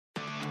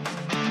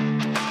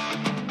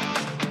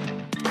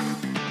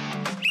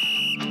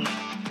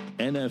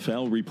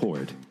NFL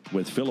Report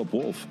with Philip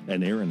Wolf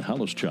and Aaron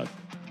Halischuk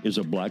is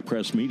a Black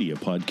Press Media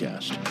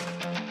podcast.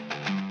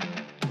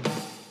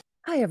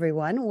 Hi,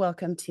 everyone.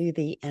 Welcome to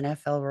the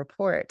NFL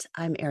Report.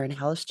 I'm Aaron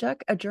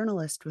Halischuk, a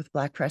journalist with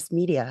Black Press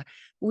Media.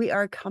 We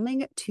are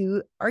coming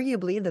to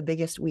arguably the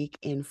biggest week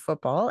in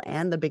football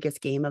and the biggest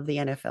game of the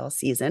NFL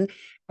season.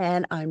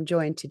 And I'm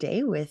joined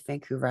today with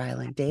Vancouver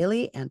Island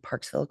Daily and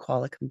Parksville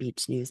Qualicum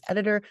Beach News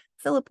editor,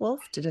 Philip Wolf,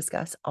 to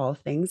discuss all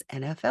things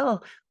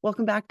NFL.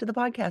 Welcome back to the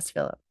podcast,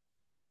 Philip.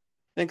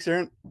 Thanks,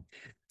 Aaron.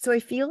 So I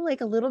feel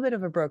like a little bit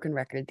of a broken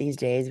record these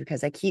days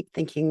because I keep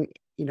thinking,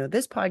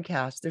 this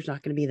podcast, there's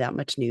not going to be that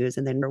much news.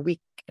 And then a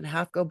week and a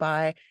half go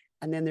by,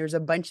 and then there's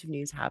a bunch of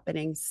news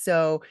happening.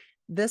 So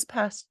this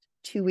past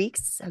 2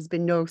 weeks has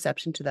been no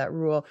exception to that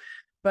rule.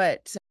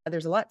 But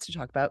there's a lot to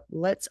talk about.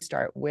 Let's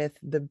start with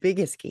the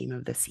biggest game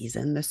of the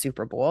season, the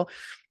Super Bowl.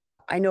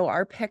 I know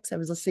our picks, I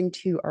was listening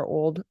to our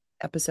old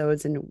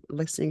episodes and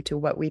listening to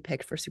what we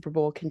picked for Super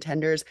Bowl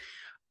contenders.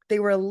 They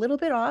were a little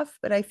bit off,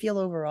 but I feel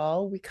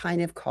overall we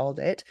kind of called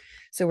it.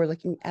 So we're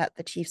looking at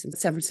the Chiefs in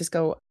San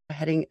Francisco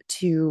heading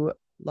to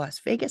Las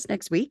Vegas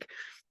next week.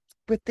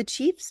 With the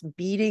Chiefs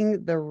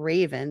beating the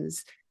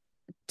Ravens,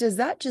 does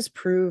that just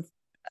prove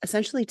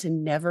essentially to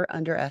never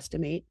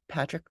underestimate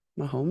Patrick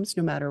Mahomes,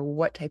 no matter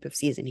what type of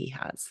season he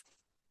has?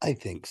 I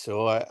think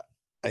so.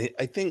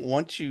 I think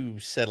once you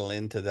settle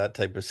into that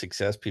type of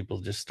success, people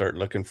just start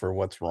looking for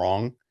what's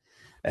wrong.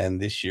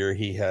 And this year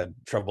he had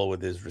trouble with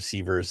his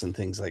receivers and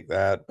things like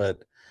that.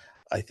 But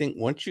I think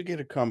once you get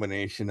a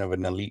combination of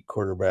an elite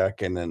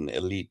quarterback and an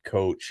elite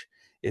coach,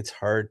 it's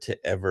hard to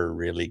ever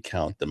really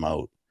count them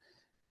out.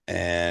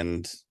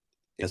 And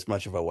as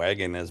much of a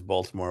wagon as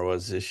Baltimore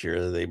was this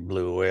year, they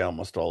blew away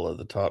almost all of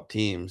the top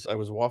teams. I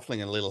was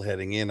waffling a little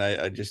heading in.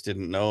 I just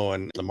didn't know.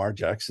 And Lamar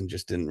Jackson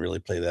just didn't really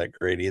play that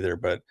great either.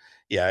 But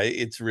yeah,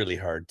 it's really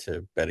hard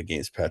to bet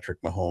against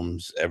Patrick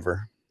Mahomes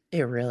ever.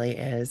 It really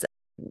is.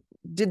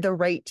 Did the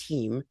right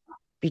team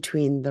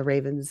between the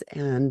Ravens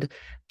and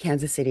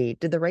Kansas City,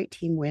 did the right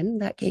team win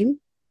that game?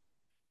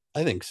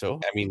 I think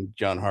so. I mean,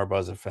 John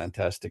Harbaugh's a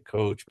fantastic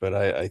coach, but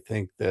I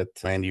think that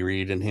Andy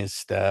Reid and his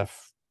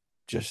staff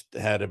just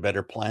had a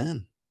better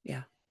plan.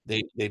 Yeah.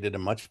 They did a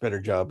much better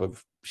job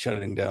of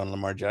shutting down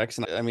Lamar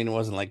Jackson. I mean, it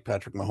wasn't like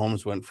Patrick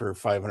Mahomes went for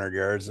 500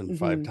 yards and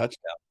 5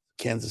 touchdowns.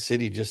 Kansas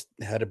City just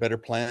had a better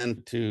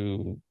plan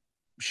to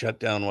shut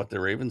down what the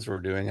Ravens were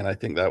doing, and I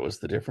think that was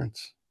the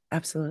difference.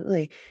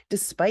 Absolutely.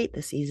 Despite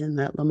the season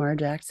that Lamar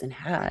Jackson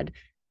had,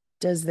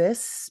 does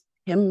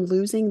him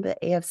losing the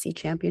AFC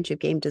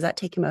Championship game, does that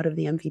take him out of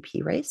the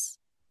MVP race?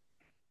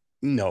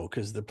 No,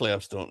 because the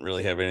playoffs don't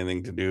really have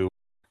anything to do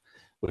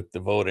with the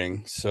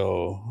voting.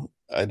 So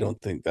I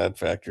don't think that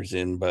factors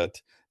in. But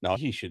no,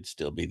 he should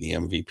still be the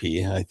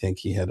MVP. I think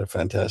he had a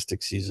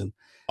fantastic season.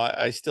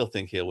 I still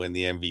think he'll win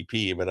the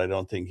MVP, but I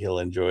don't think he'll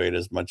enjoy it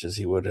as much as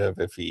he would have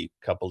if he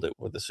coupled it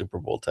with a Super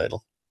Bowl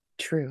title.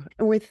 True.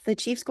 With the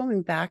Chiefs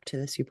going back to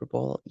the Super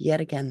Bowl yet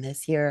again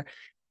this year,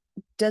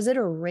 does it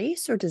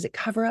erase or does it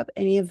cover up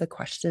any of the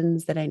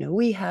questions that I know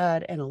we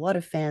had and a lot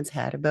of fans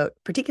had about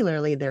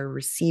particularly their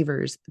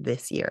receivers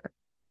this year?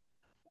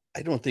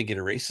 I don't think it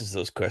erases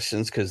those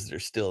questions because they're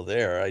still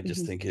there. I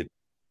just think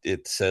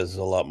it says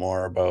a lot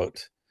more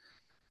about,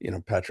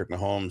 Patrick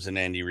Mahomes and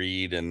Andy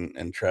Reid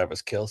and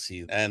Travis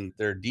Kelce and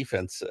their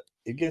defense.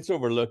 It gets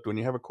overlooked when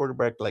you have a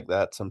quarterback like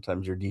that.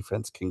 Sometimes your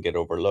defense can get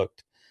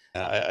overlooked.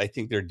 I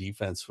think their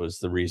defense was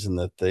the reason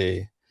that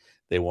they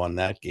won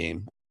that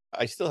game.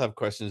 I still have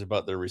questions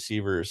about their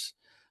receivers,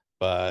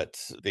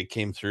 but they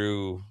came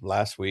through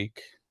last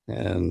week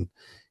and,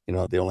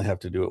 they only have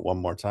to do it one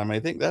more time. I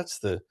think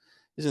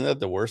isn't that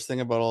the worst thing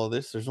about all of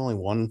this? There's only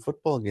one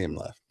football game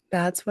left.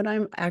 That's what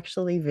I'm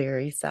actually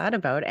very sad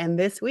about. And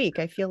this week,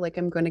 I feel like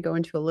I'm going to go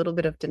into a little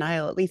bit of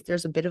denial. At least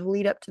there's a bit of a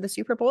lead up to the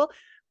Super Bowl,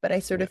 but I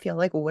sort of feel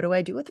like, what do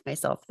I do with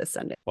myself this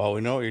Sunday? Well, we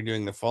know what you're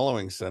doing the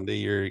following Sunday.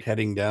 You're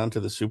heading down to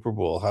the Super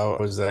Bowl. How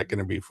is that going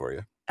to be for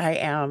you? I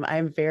am.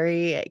 I'm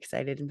very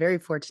excited and very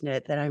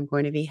fortunate that I'm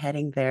going to be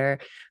heading there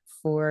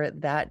for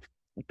that,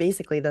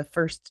 basically the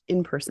first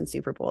in-person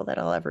Super Bowl that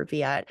I'll ever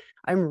be at.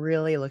 I'm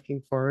really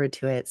looking forward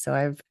to it. So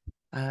I've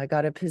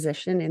got a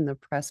position in the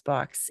press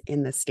box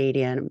in the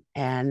stadium,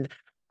 and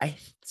I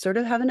sort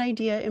of have an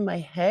idea in my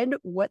head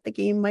what the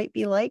game might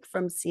be like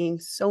from seeing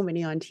so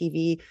many on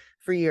TV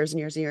for years and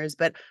years and years.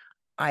 But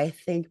I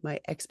think my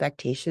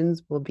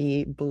expectations will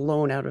be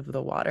blown out of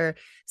the water.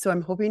 So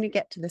I'm hoping to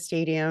get to the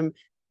stadium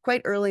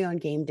quite early on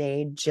game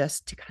day,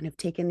 just to kind of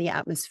take in the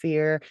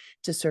atmosphere,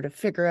 to sort of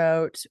figure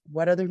out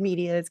what other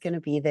media is going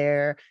to be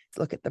there,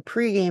 look at the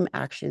pregame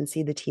action,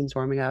 see the teams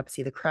warming up,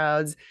 see the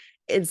crowds.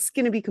 It's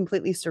going to be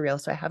completely surreal.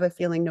 So I have a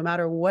feeling no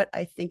matter what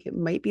I think it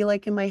might be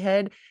like in my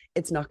head,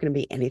 it's not going to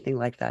be anything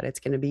like that. It's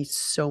going to be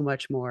so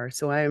much more.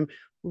 So I'm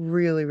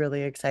really,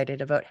 really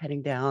excited about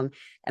heading down,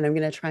 and I'm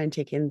going to try and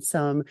take in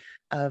some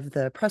of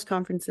the press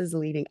conferences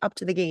leading up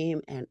to the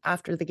game and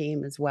after the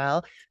game as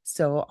well.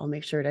 So I'll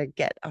make sure to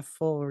get a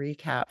full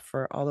recap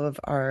for all of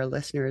our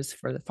listeners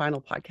for the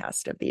final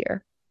podcast of the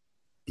year.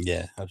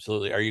 Yeah,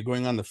 absolutely. Are you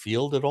going on the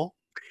field at all?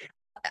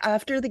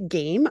 After the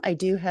game, I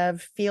do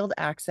have field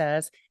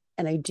access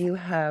and I do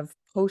have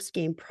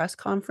post-game press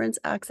conference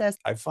access.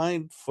 I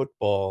find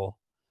football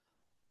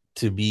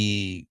to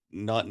be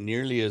not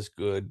nearly as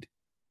good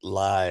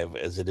live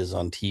as it is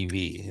on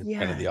TV. It's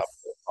kind of the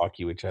opposite Yes. of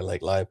hockey, which I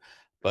like live.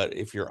 But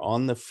if you're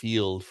on the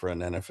field for an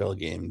NFL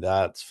game,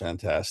 that's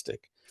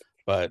fantastic.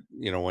 But,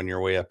 when you're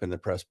way up in the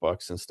press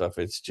box and stuff,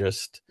 it's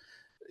just,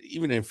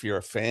 even if you're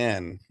a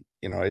fan,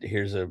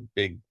 here's a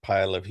big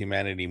pile of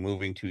humanity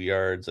moving 2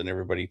 yards and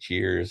everybody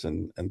cheers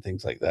and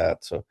things like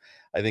that. So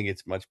I think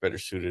it's much better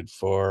suited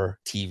for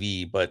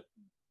TV, but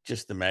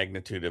just the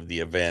magnitude of the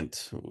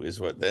event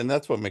and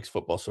that's what makes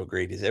football so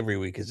great, is every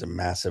week is a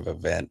massive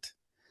event,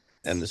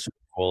 and the Super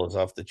Bowl is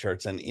off the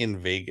charts, and in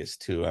Vegas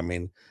too. I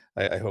mean,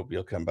 I hope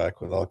you'll come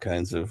back with all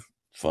kinds of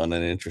fun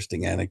and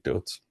interesting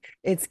anecdotes.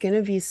 It's going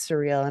to be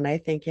surreal. And I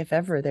think if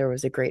ever there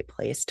was a great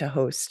place to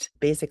host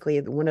basically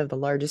one of the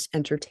largest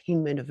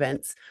entertainment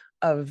events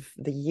of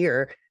the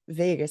year,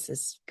 Vegas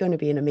is going to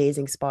be an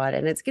amazing spot.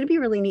 And it's going to be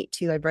really neat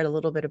too. I've read a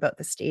little bit about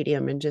the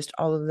stadium and just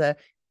all of the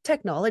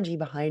technology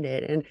behind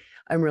it. And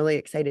I'm really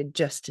excited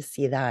just to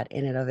see that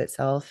in and of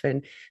itself.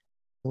 And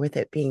with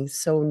it being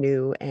so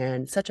new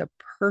and such a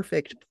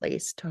perfect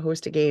place to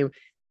host a game,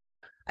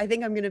 I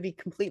think I'm going to be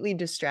completely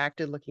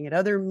distracted looking at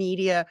other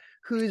media,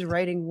 who's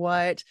writing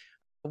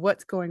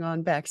what's going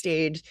on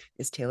backstage.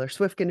 Is Taylor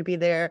Swift going to be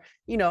there?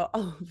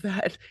 All of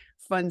that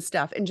fun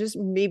stuff. And just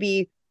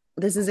maybe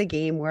this is a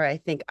game where I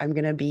think I'm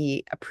going to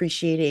be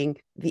appreciating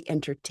the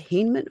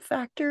entertainment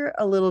factor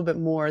a little bit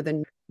more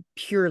than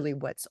purely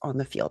what's on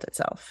the field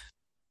itself.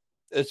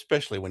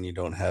 Especially when you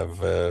don't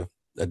have a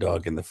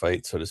dog in the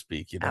fight, so to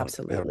speak. You don't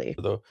Absolutely.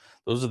 have,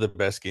 those are the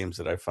best games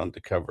that I found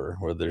to cover,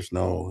 where there's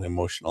no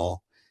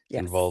emotional Yes.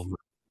 involvement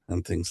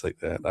and things like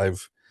that.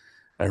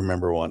 I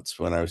remember once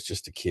when I was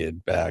just a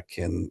kid back,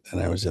 and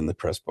I was in the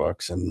press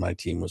box and my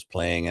team was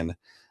playing, and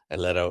I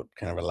let out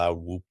kind of a loud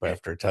whoop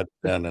after a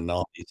touchdown, and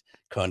all these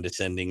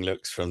condescending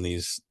looks from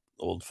these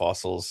old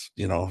fossils,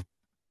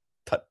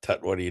 tut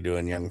tut, what are you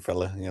doing, young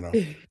fella?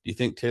 Do you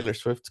think Taylor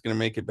Swift's going to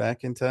make it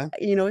back in time?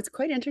 It's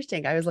quite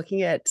interesting. I was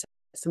looking at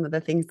some of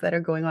the things that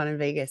are going on in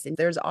Vegas, and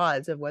there's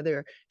odds of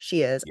whether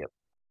she is. Yep.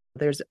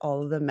 There's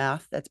all of the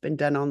math that's been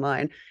done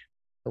online,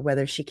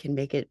 whether she can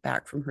make it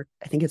back from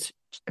I think it's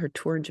her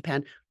tour in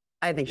Japan.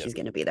 I think she's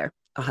going to be there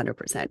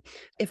 100%.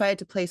 If I had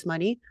to place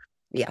money,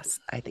 yes,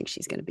 I think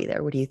she's going to be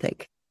there. What do you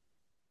think?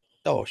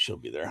 Oh, she'll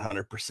be there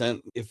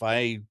 100%. If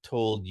I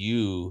told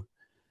you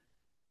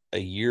a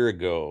year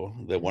ago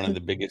that one of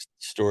the biggest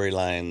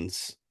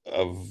storylines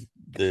of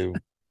the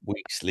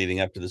weeks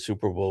leading up to the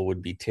Super Bowl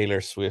would be Taylor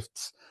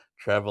Swift's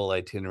travel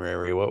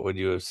itinerary, what would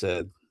you have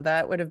said?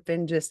 That would have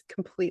been just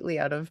completely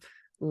out of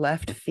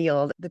left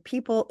field. The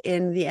people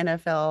in the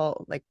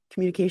NFL, like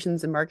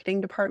communications and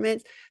marketing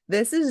departments,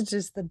 this is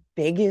just the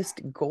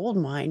biggest gold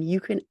mine you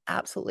can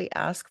absolutely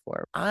ask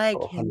for. I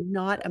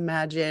cannot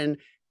imagine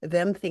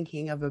them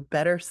thinking of a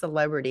better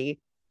celebrity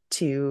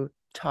to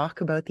talk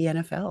about the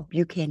NFL.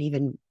 You can't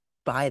even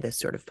buy this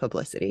sort of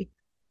publicity.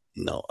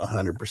 No,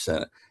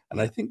 100%.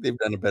 And I think they've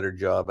done a better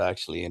job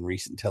actually in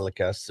recent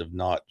telecasts of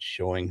not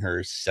showing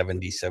her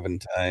 77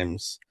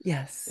 times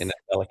Yes. in a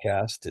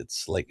telecast.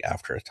 It's like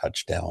after a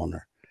touchdown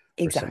or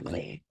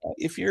exactly. Something.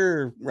 If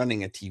you're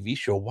running a TV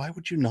show, why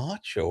would you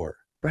not show her?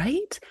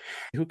 Right?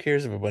 Who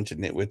cares if a bunch of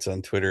nitwits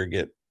on Twitter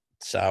get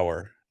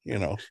sour?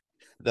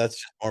 That's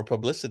just more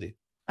publicity.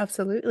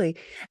 Absolutely.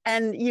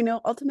 And,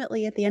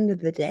 ultimately at the end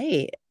of the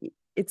day,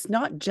 it's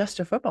not just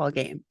a football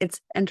game,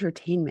 it's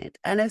entertainment.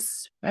 And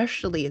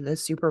especially the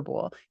Super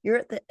Bowl. You're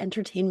at the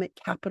entertainment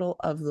capital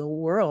of the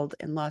world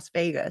in Las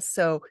Vegas.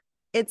 So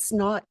it's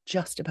not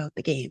just about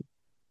the game.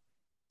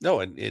 No,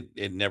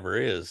 it never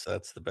is.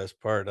 That's the best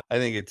part. I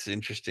think it's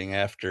interesting,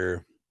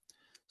 after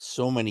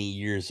so many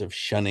years of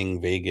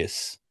shunning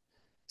Vegas,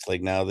 it's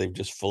like now they've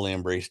just fully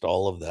embraced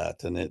all of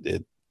that, and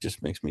it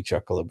just makes me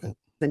chuckle a bit.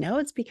 And now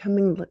it's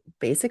becoming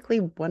basically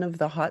one of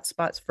the hot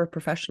spots for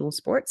professional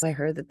sports. I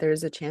heard that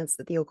there's a chance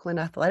that the Oakland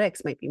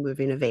Athletics might be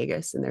moving to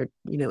Vegas, and they're,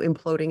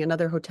 imploding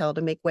another hotel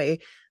to make way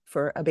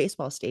for a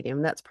baseball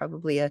stadium. That's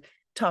probably a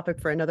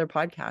topic for another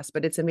podcast,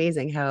 but it's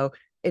amazing how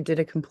it did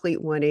a complete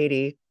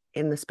 180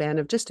 in the span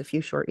of just a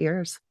few short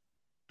years.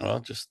 Well,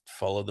 just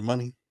follow the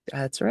money.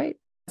 That's right.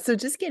 So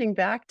just getting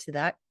back to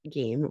that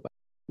game,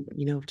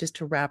 just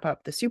to wrap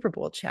up the Super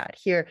Bowl chat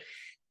here,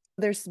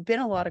 there's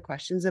been a lot of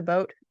questions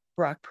about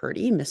Brock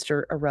Purdy,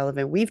 Mr.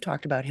 Irrelevant. We've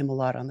talked about him a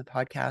lot on the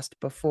podcast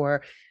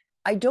before.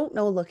 I don't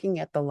know, looking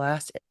at the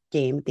last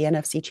game, the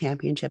NFC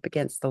Championship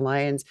against the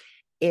Lions,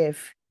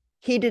 if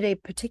he did a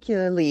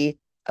particularly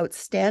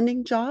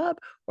outstanding job,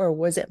 or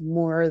was it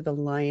more the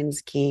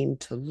Lions' game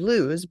to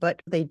lose?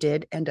 But they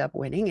did end up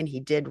winning, and he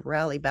did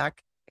rally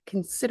back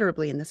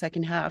considerably in the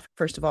second half.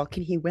 First of all,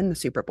 can he win the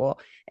Super Bowl?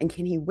 And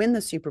can he win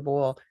the Super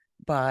Bowl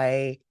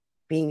by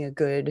being a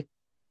good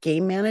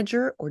game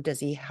manager, or does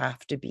he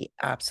have to be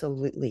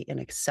absolutely an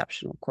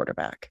exceptional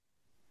quarterback?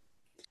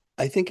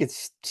 I think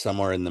it's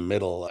somewhere in the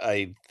middle.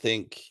 I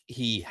think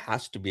he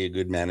has to be a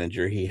good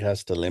manager. He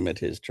has to limit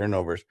his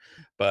turnovers.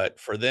 But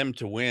for them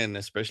to win,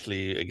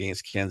 especially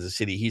against Kansas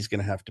City, he's going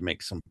to have to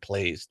make some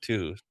plays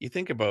too. You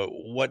think about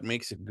what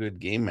makes a good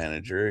game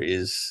manager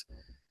is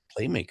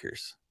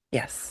playmakers.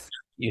 Yes.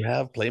 You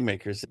have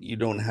playmakers. You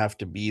don't have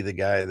to be the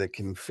guy that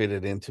can fit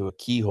it into a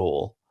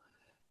keyhole.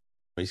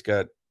 He's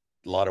got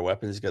a lot of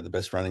weapons. He's got the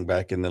best running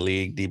back in the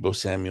league. Debo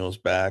Samuel's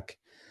back.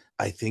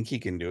 I think he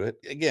can do it.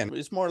 Again,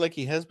 it's more like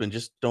he has been.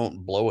 Just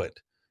don't blow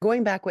it.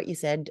 Going back what you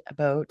said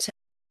about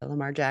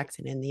Lamar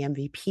Jackson in the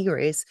MVP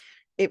race,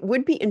 it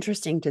would be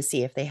interesting to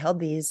see if they held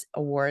these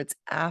awards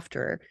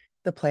after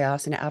the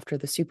playoffs and after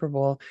the Super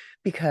Bowl,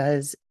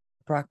 because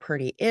Brock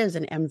Purdy is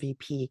an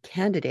MVP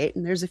candidate.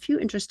 And there's a few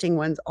interesting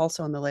ones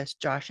also on the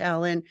list: Josh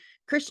Allen,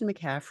 Christian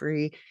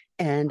McCaffrey,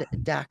 and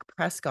Dak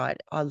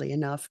Prescott. Oddly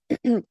enough,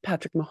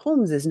 Patrick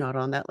Mahomes is not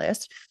on that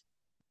list.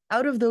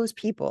 Out of those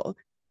people,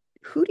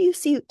 who do you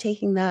see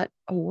taking that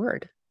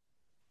award?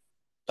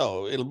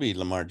 Oh, it'll be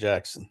Lamar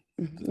Jackson.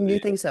 You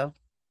think so?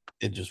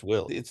 It just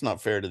will. It's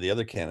not fair to the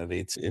other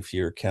candidates if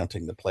you're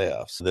counting the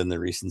playoffs. Then the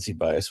recency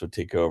bias would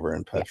take over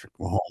and Patrick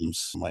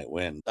Mahomes might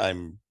win.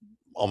 I'm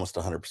almost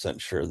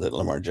 100% sure that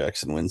Lamar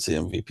Jackson wins the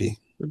MVP.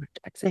 Lamar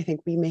Jackson. I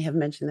think we may have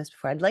mentioned this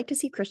before. I'd like to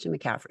see Christian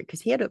McCaffrey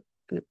because he had a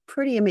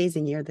pretty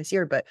amazing year this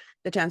year, but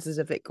the chances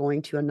of it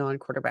going to a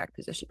non-quarterback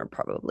position are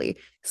probably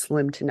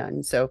slim to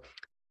none. So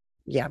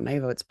yeah, my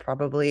vote's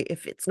probably,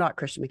 if it's not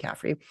Christian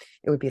McCaffrey,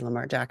 it would be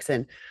Lamar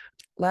Jackson.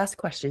 Last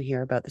question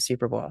here about the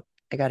Super Bowl.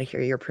 I got to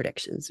hear your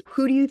predictions.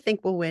 Who do you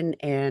think will win,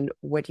 and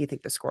what do you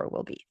think the score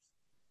will be?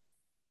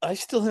 I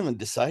still haven't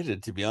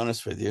decided, to be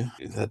honest with you.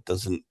 That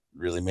doesn't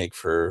really make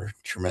for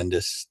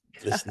tremendous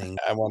listening.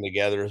 I want to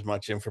gather as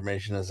much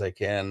information as I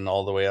can,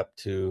 all the way up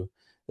to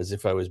as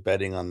if I was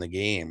betting on the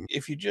game.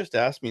 If you just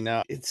ask me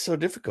now, it's so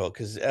difficult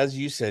because, as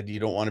you said, you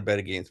don't want to bet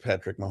against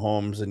Patrick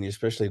Mahomes, and you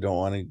especially don't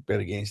want to bet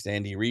against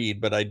Andy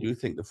Reid. But I do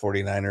think the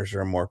 49ers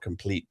are a more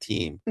complete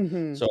team.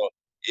 Mm-hmm. So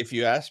if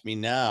you ask me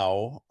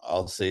now,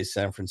 I'll say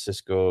San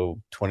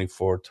Francisco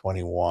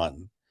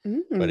 24-21.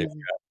 But if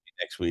you ask me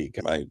next week,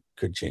 I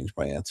could change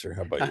my answer.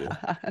 How about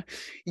you?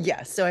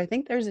 Yes. So I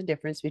think there's a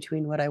difference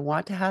between what I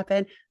want to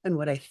happen and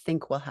what I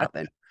think will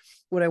happen.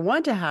 What I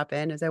want to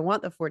happen is I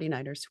want the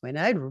 49ers to win.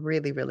 I'd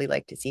really, really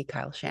like to see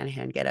Kyle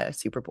Shanahan get a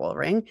Super Bowl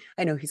ring.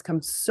 I know he's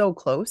come so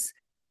close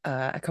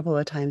a couple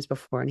of times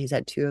before, and he's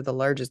had two of the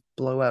largest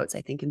blowouts,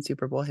 I think, in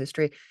Super Bowl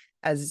history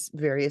as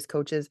various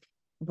coaches.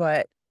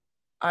 But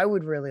I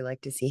would really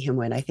like to see him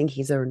win. I think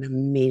he's an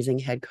amazing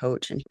head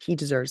coach and he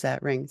deserves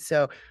that ring.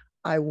 So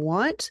I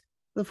want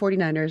the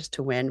 49ers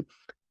to win.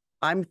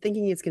 I'm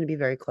thinking it's going to be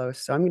very close.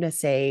 So I'm going to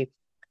say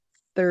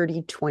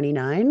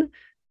 30-29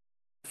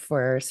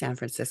 for San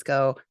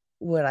Francisco.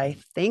 What I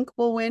think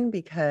will win,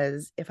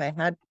 because if I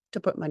had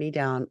to put money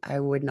down, I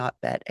would not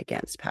bet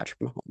against Patrick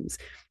Mahomes.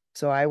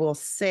 So I will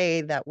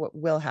say that what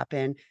will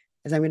happen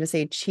is I'm going to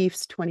say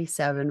Chiefs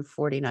 27,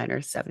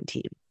 49ers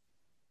 17.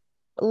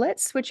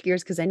 Let's switch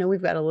gears because I know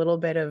we've got a little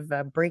bit of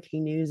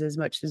breaking news, as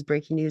much as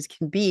breaking news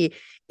can be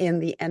in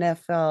the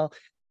NFL.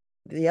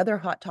 The other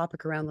hot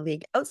topic around the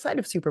league outside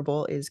of Super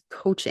Bowl is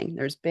coaching.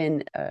 There's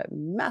been a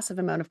massive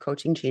amount of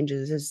coaching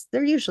changes, as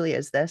there usually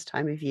is this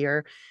time of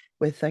year,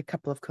 with a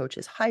couple of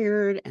coaches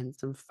hired and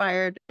some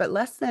fired. But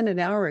less than an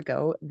hour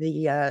ago,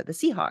 the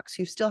Seahawks,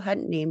 who still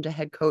hadn't named a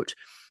head coach,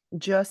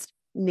 just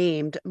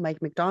named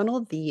Mike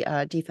Macdonald, the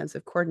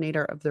defensive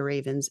coordinator of the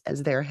Ravens,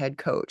 as their head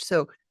coach.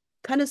 So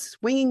kind of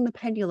swinging the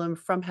pendulum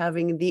from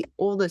having the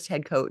oldest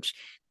head coach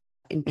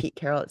in Pete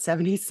Carroll at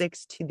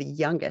 76 to the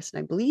youngest.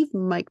 And I believe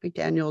Mike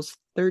McDaniel's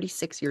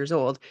 36 years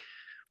old.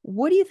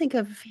 What do you think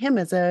of him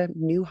as a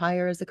new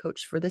hire as a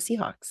coach for the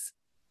Seahawks?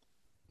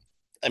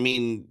 I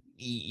mean,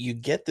 you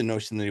get the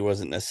notion that he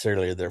wasn't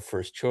necessarily their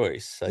first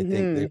choice. I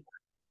think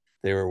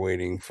they were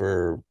waiting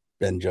for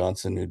Ben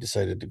Johnson, who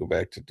decided to go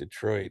back to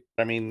Detroit.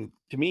 I mean,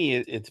 to me,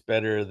 it's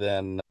better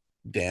than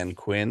Dan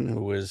Quinn,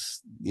 who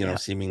was,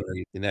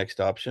 seemingly the next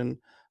option.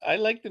 I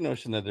like the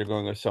notion that they're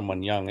going with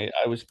someone young.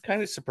 I was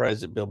kind of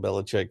surprised that Bill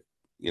Belichick,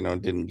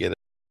 didn't get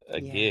a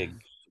gig,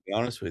 to be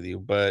honest with you.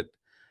 But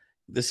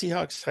the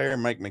Seahawks hire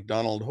Mike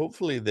Macdonald.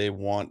 Hopefully they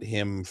want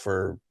him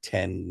for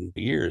 10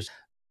 years.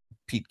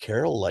 Pete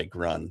Carroll-like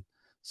run.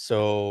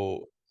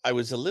 So I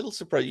was a little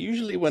surprised.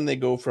 Usually when they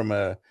go from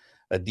a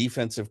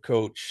defensive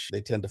coach,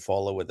 they tend to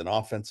follow with an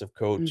offensive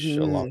coach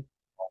along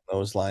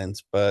those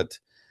lines. But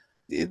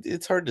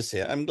it's hard to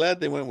say. I'm glad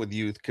they went with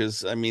youth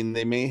because, I mean,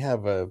 they may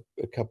have a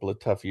couple of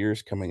tough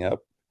years coming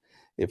up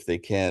if they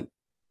can't,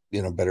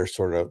 better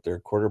sort out their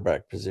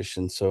quarterback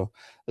position. So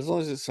as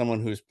long as it's someone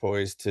who's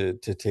poised to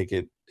take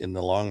it in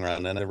the long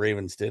run, and the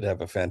Ravens did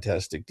have a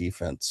fantastic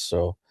defense.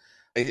 So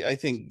I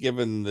think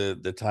given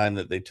the time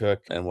that they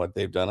took and what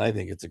they've done, I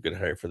think it's a good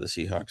hire for the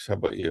Seahawks. How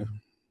about you?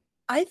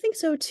 I think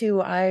so too.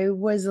 I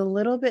was a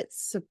little bit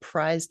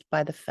surprised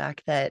by the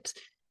fact that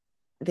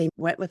they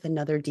went with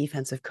another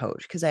defensive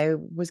coach, because I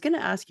was going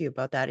to ask you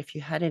about that, if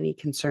you had any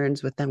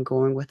concerns with them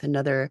going with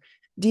another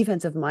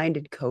defensive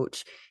minded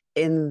coach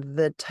in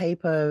the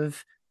type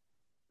of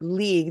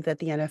league that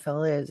the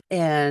NFL is.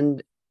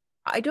 And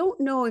I don't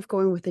know if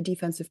going with the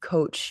defensive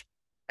coach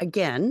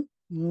again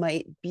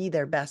might be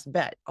their best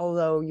bet.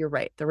 Although you're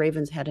right, the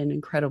Ravens had an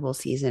incredible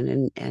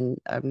season and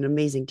an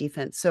amazing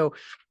defense. So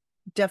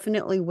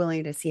definitely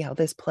willing to see how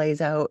this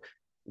plays out,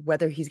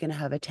 whether he's going to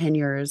have a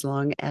tenure as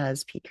long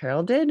as Pete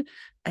Carroll did.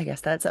 I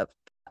guess that's up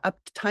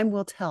time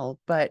will tell,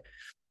 but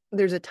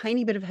there's a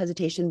tiny bit of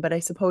hesitation. But I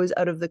suppose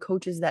out of the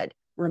coaches that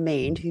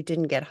remained who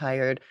didn't get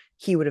hired,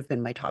 he would have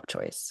been my top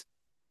choice.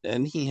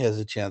 And he has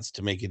a chance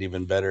to make it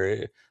even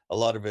better. A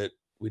lot of it,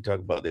 we talk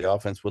about the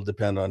offense, will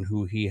depend on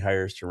who he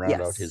hires to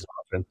round out his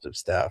offensive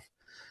staff.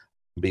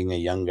 Being a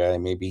young guy,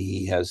 maybe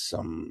he has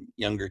some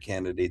younger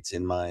candidates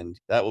in mind.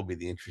 That will be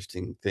the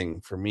interesting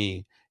thing for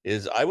me.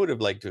 Is I would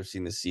have liked to have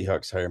seen the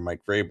Seahawks hire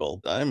Mike Vrabel.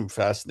 I'm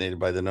fascinated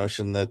by the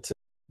notion that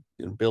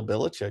Bill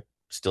Belichick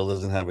still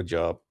doesn't have a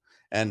job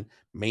and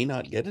may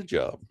not get a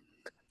job.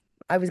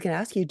 I was going to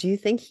ask you, do you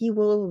think he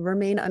will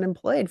remain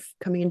unemployed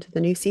coming into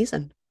the new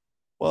season?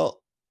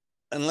 Well,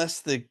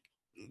 unless the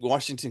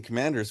Washington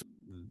Commanders,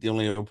 the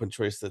only open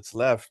choice that's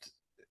left,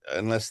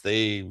 unless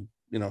they,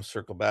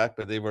 circle back,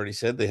 but they've already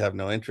said they have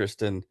no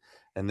interest and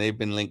they've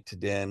been linked to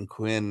Dan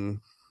Quinn,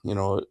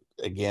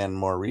 again,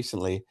 more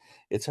recently.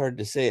 It's hard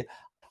to say.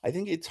 I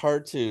think it's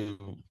hard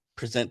to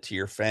present to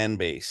your fan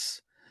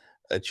base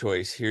a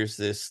choice. Here's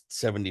this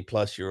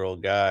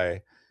 70-plus-year-old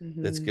guy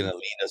that's going to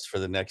lead us for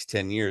the next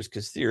 10 years,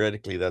 because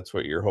theoretically that's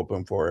what you're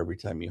hoping for every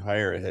time you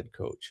hire a head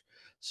coach.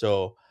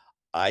 So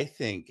I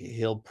think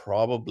he'll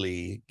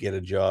probably get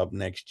a job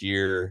next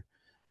year.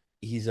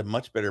 He's a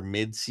much better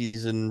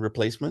mid-season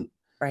replacement.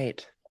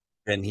 Right.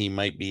 Than he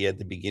might be at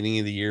the beginning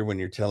of the year when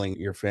you're telling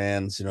your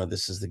fans,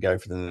 this is the guy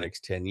for the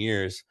next 10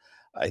 years.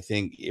 I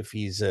think if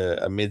he's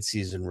a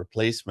mid-season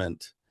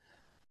replacement,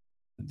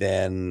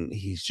 then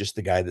he's just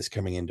the guy that's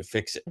coming in to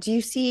fix it. Do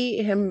you see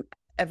him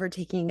ever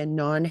taking a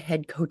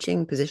non-head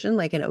coaching position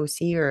like an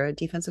OC or a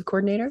defensive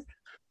coordinator?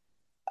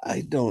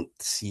 I don't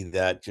see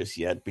that just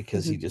yet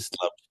because he just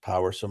loves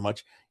power so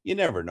much. You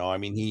never know. I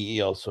mean,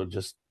 he also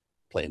just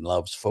plain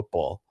loves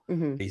football.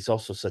 He's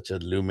also such a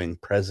looming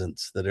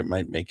presence that it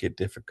might make it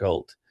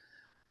difficult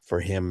for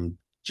him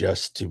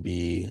just to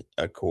be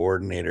a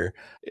coordinator.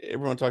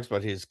 Everyone talks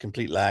about his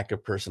complete lack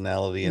of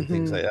personality and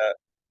things like that,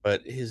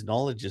 but his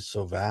knowledge is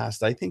so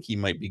vast. I think he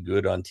might be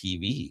good on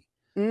TV.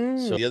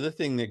 So the other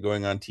thing that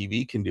going on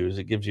TV can do is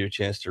it gives you a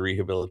chance to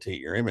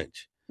rehabilitate your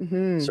image. So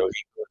he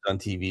goes on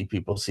TV,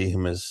 people see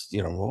him as,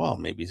 well,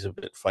 maybe he's a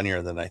bit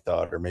funnier than I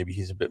thought, or maybe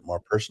he's a bit more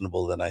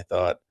personable than I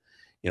thought.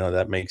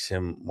 That makes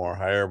him more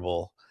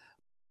hireable.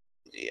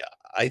 Yeah,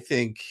 I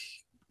think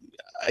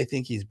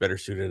he's better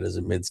suited as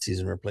a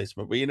mid-season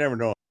replacement, but you never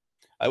know.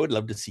 I would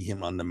love to see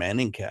him on the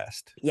Manning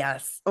cast.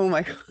 Yes. Oh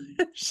my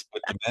gosh.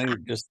 With the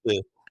Manning, just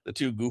the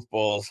two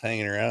goofballs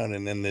hanging around,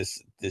 and then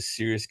this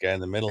serious guy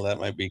in the middle. That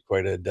might be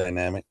quite a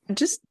dynamic.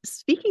 Just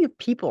speaking of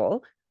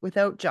people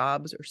without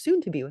jobs or soon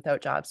to be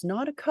without jobs,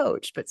 not a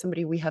coach, but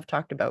somebody we have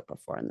talked about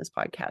before on this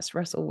podcast,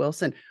 Russell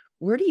Wilson.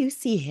 Where do you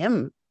see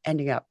him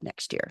ending up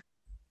next year?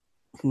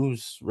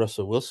 Who's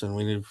Russell Wilson?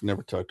 We've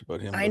never talked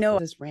about him. I know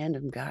this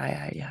random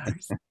guy.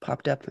 He's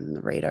popped up on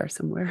the radar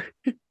somewhere.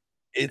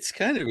 It's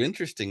kind of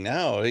interesting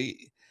now.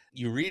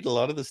 You read a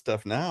lot of the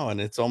stuff now, and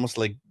it's almost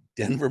like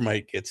Denver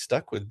might get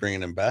stuck with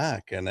bringing him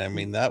back. And I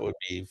mean, that would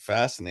be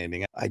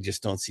fascinating. I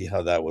just don't see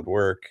how that would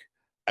work.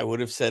 I would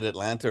have said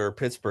Atlanta or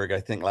Pittsburgh.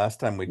 I think last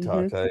time we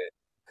talked,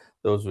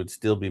 those would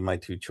still be my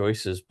two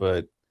choices,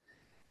 but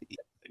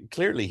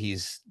clearly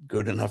he's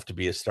good enough to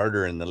be a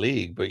starter in the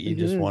league, but you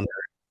just wonder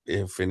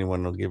if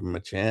anyone will give him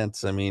a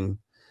chance. I mean,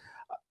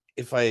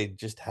 if I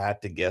just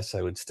had to guess,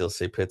 I would still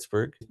say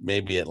Pittsburgh,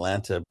 maybe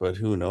Atlanta, but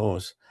who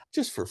knows?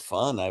 Just for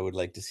fun, I would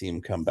like to see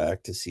him come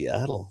back to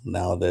Seattle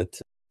now that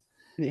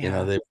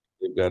they've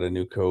got a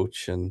new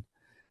coach and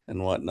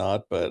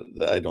whatnot. But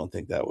I don't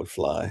think that would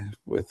fly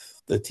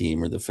with the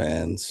team or the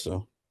fans.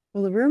 So,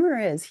 well, the rumor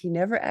is he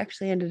never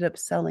actually ended up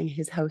selling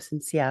his house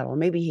in Seattle.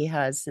 Maybe he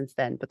has since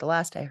then, but the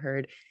last I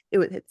heard,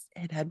 it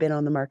had been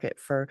on the market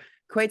for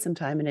quite some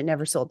time and it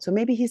never sold. So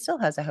maybe he still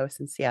has a house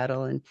in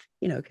Seattle and,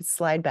 could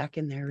slide back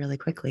in there really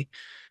quickly.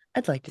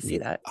 I'd like to see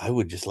that. I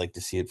would just like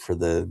to see it for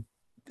the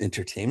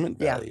entertainment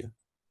value.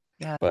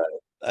 Yeah. But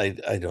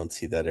I don't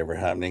see that ever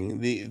happening.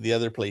 The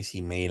other place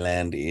he may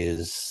land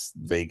is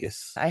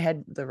Vegas. I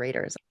had the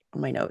Raiders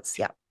on my notes.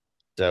 Yeah.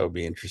 That would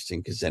be interesting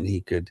because then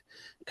he could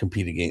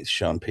compete against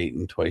Sean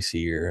Payton twice a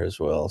year as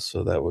well.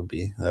 So that would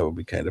be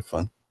kind of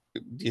fun.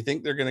 Do you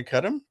think they're going to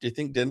cut him? Do you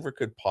think Denver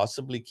could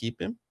possibly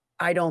keep him?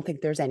 I don't think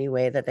there's any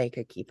way that they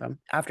could keep him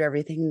after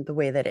everything, the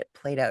way that it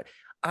played out.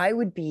 I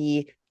would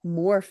be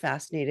more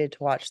fascinated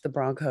to watch the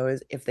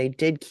Broncos if they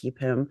did keep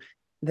him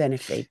than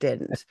if they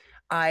didn't.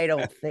 I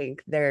don't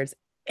think there's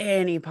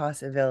any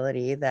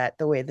possibility that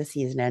the way the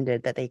season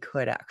ended that they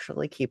could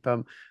actually keep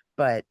him,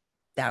 but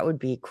that would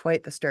be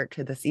quite the start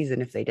to the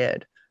season if they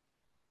did.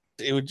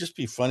 It would just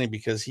be funny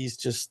because he's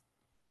just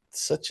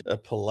such a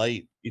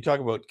polite, you talk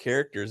about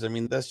characters. I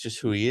mean, that's just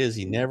who he is.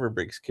 He never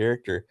breaks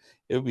character.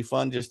 It would be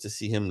fun just to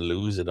see him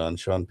lose it on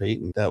Sean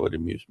Payton. That would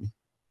amuse me.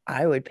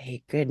 I would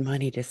pay good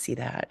money to see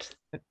that.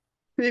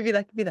 Maybe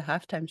that could be the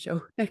halftime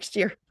show next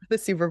year for the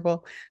Super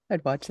Bowl.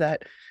 I'd watch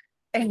that.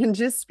 And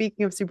just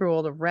speaking of Super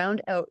Bowl, to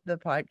round out the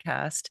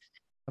podcast,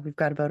 we've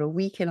got about a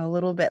week and a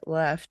little bit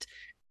left.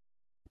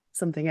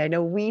 Something I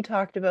know we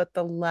talked about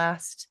the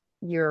last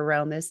year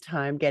around this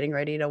time, getting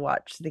ready to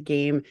watch the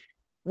game.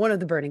 One of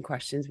the burning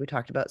questions we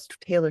talked about is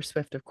Taylor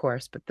Swift, of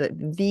course, but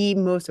the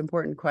most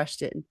important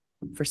question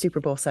for Super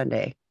Bowl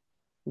Sunday,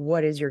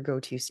 what is your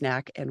go-to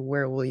snack and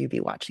where will you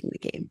be watching the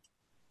game?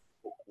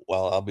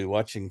 Well, I'll be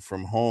watching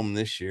from home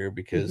this year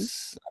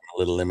because I'm a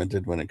little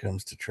limited when it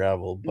comes to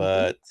travel,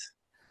 but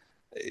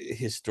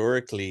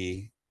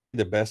historically,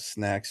 the best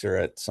snacks are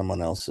at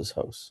someone else's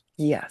house.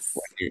 Yes.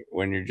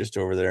 When you're just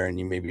over there and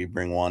you maybe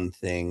bring one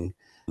thing,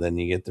 then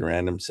you get the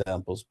random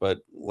samples. But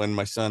when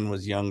my son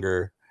was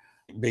younger,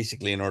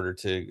 basically in order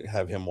to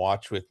have him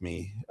watch with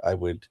me, I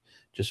would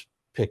just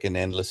pick an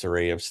endless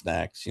array of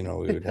snacks. We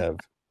would have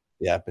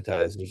the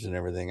appetizers and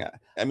everything.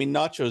 I mean,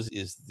 nachos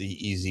is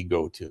the easy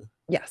go-to.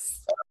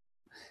 Yes.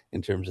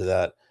 In terms of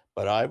that.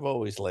 But I've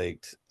always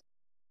liked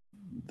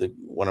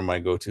one of my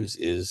go-tos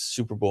is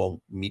SuperBowl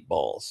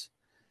meatballs,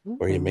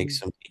 where you make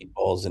some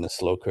meatballs in a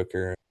slow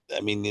cooker.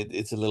 I mean,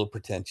 it's a little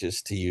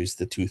pretentious to use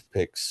the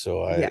toothpicks,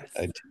 so I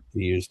tend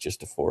to use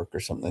just a fork or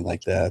something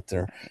like that,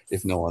 or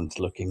if no one's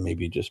looking,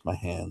 maybe just my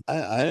hand.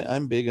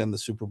 I'm big on the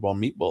SuperBowl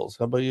meatballs.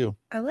 How about you?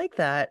 I like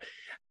that.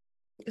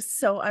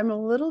 So I'm a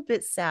little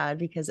bit sad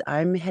because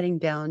I'm heading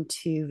down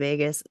to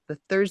Vegas the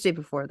Thursday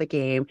before the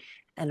game.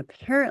 And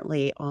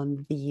apparently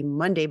on the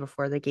Monday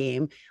before the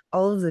game,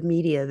 all of the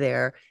media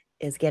there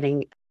is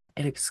getting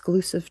an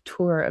exclusive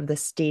tour of the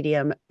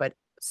stadium, but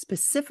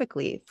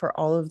specifically for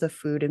all of the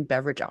food and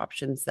beverage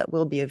options that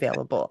will be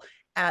available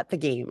at the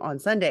game on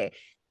Sunday.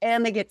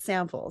 And they get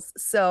samples.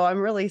 So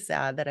I'm really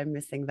sad that I'm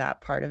missing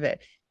that part of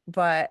it.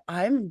 But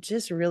I'm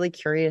just really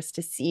curious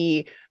to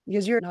see,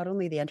 because you're not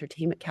only the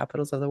entertainment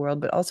capitals of the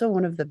world, but also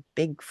one of the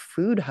big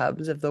food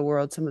hubs of the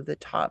world. Some of the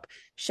top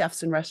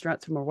chefs and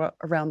restaurants from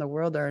around the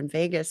world are in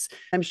Vegas.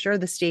 I'm sure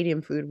the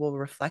stadium food will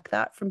reflect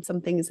that from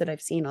some things that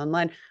I've seen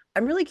online.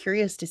 I'm really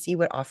curious to see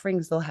what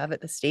offerings they'll have at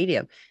the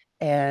stadium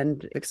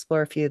and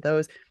explore a few of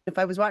those. If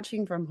I was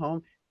watching from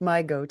home,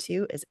 my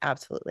go-to is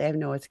absolutely, I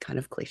know it's kind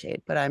of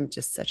cliched, but I'm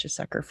just such a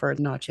sucker for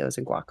nachos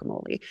and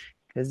guacamole.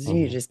 Because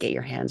you just get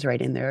your hands right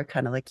in there,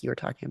 kind of like you were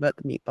talking about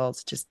the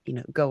meatballs, just,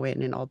 go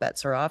in and all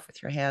bets are off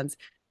with your hands.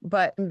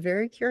 But I'm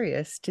very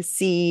curious to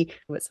see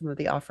what some of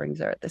the offerings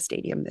are at the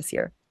stadium this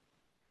year.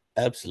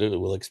 Absolutely.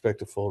 We'll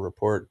expect a full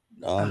report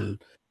on,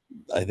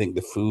 I think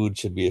the food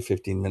should be a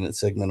 15-minute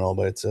segment all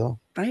by itself.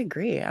 I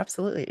agree.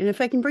 Absolutely. And if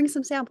I can bring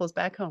some samples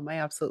back home, I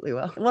absolutely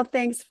will. Well,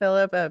 thanks,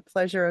 Philip. A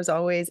pleasure as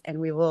always. And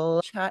we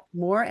will chat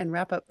more and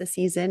wrap up the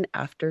season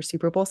after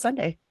Super Bowl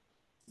Sunday.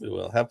 We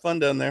will. Have fun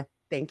down there.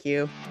 Thank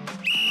you.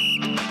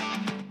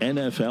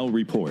 NFL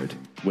Report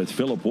with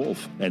Philip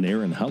Wolf and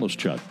Aaron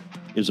Holuschuk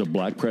is a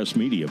Black Press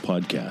Media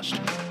podcast.